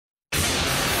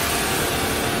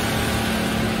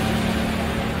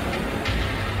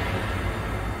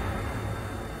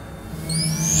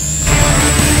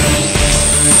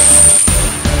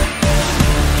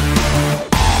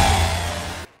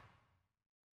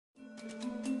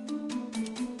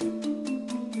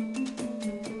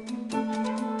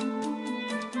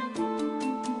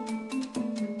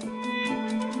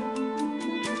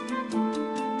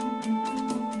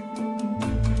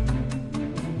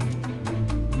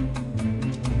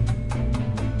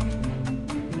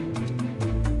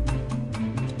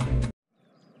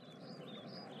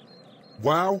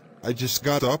Wow, I just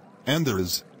got up, and there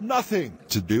is nothing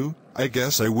to do. I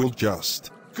guess I will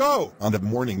just go on the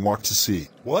morning walk to see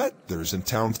what there's in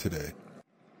town today.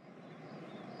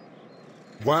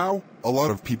 Wow, a lot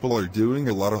of people are doing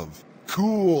a lot of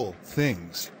cool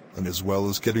things, and as well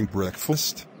as getting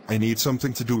breakfast, I need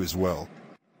something to do as well.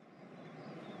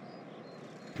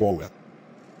 Whoa.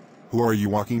 Who are you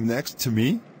walking next to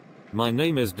me? My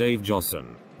name is Dave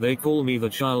Johnson. They call me the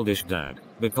Childish Dad,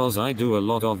 because I do a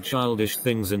lot of childish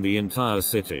things in the entire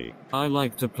city. I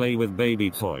like to play with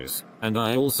baby toys, and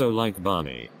I also like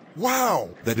Barney. Wow,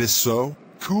 that is so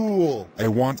cool. I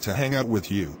want to hang out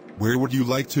with you. Where would you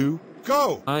like to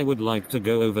go? I would like to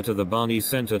go over to the Barney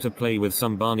Center to play with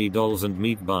some Barney dolls and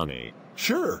meet Barney.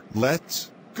 Sure,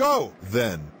 let's go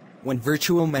then. When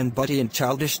Virtual Manbuddy and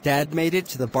Childish Dad made it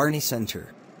to the Barney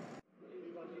Center.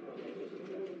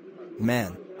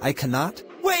 Man, I cannot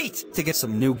wait to get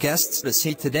some new guests to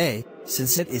see today,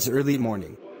 since it is early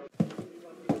morning.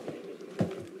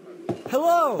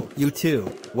 Hello, you two.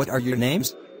 What are your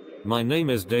names? My name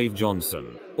is Dave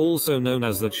Johnson, also known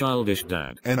as the Childish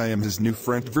Dad. And I am his new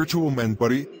friend Virtual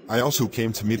Manbuddy. I also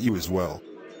came to meet you as well.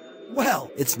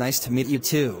 Well, it's nice to meet you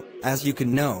too. As you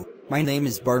can know, my name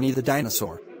is Barney the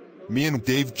Dinosaur. Me and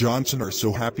Dave Johnson are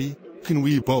so happy. Can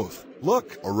we both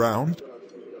look around?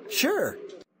 Sure.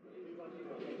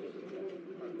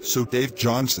 So Dave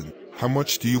Johnson, how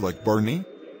much do you like Barney?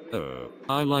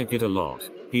 I like it a lot.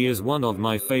 He is one of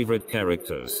my favorite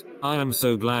characters. I am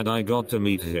so glad I got to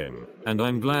meet him, and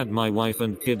I'm glad my wife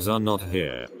and kids are not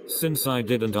here, since I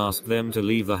didn't ask them to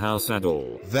leave the house at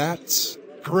all. That's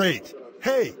great.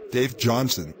 Hey, Dave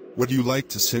Johnson, would you like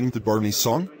to sing the Barney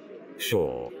song?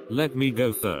 Sure, let me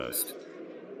go first.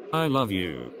 I love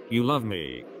you, you love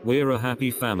me, we're a happy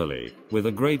family, with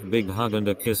a great big hug and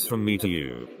a kiss from me to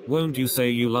you. Won't you say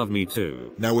you love me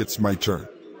too? Now it's my turn.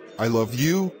 I love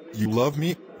you, you love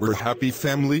me, we're a happy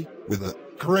family, with a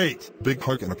great big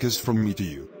hug and a kiss from me to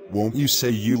you. Won't you say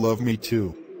you love me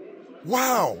too?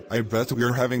 Wow, I bet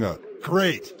we're having a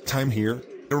great time here.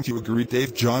 Don't you agree,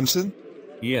 Dave Johnson?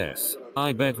 Yes,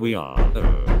 I bet we are.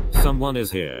 Someone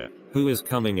is here. Who is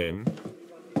coming in?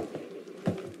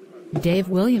 Dave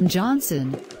William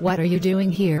Johnson, what are you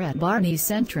doing here at Barney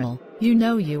Central? You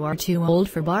know you are too old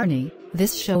for Barney.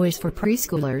 This show is for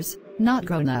preschoolers, not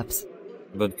grown-ups.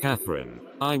 But Catherine,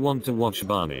 I want to watch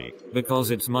Barney,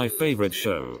 because it's my favorite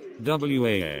show,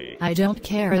 WAA. I don't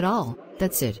care at all,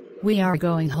 that's it, we are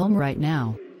going home right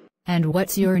now. And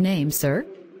what's your name, sir?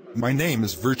 My name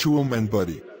is Virtual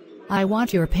Manbuddy. I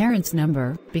want your parents'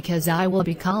 number, because I will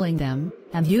be calling them,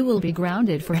 and you will be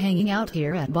grounded for hanging out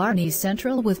here at Barney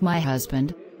Central with my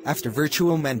husband. After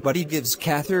Virtual Manbuddy gives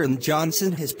Catherine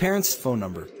Johnson his parents' phone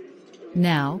number.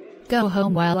 Now, go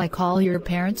home while I call your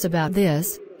parents about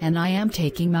this, and I am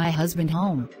taking my husband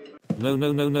home. No.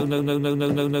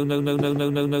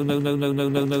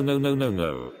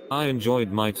 I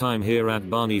enjoyed my time here at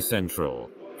Barney Central.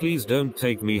 Please don't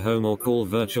take me home or call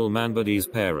Virtual Manbuddy's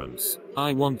parents.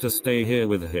 I want to stay here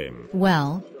with him.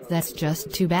 Well, that's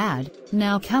just too bad.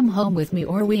 Now come home with me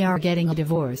or we are getting a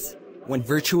divorce. When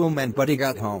Virtual Manbuddy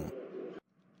got home.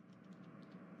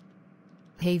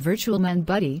 Hey Virtual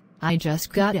Manbuddy, I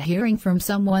just got a hearing from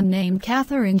someone named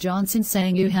Catherine Johnson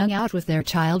saying you hung out with their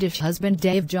childish husband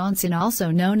Dave Johnson,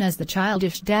 also known as the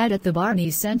Childish Dad, at the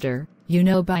Barney Center. You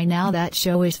know by now that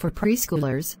show is for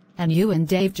preschoolers, and you and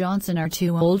Dave Johnson are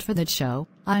too old for that show.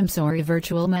 I'm sorry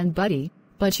Virtual Manbuddy,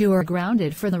 but you are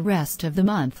grounded for the rest of the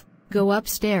month. Go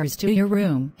upstairs to your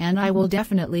room and I will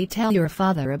definitely tell your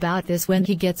father about this when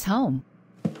he gets home.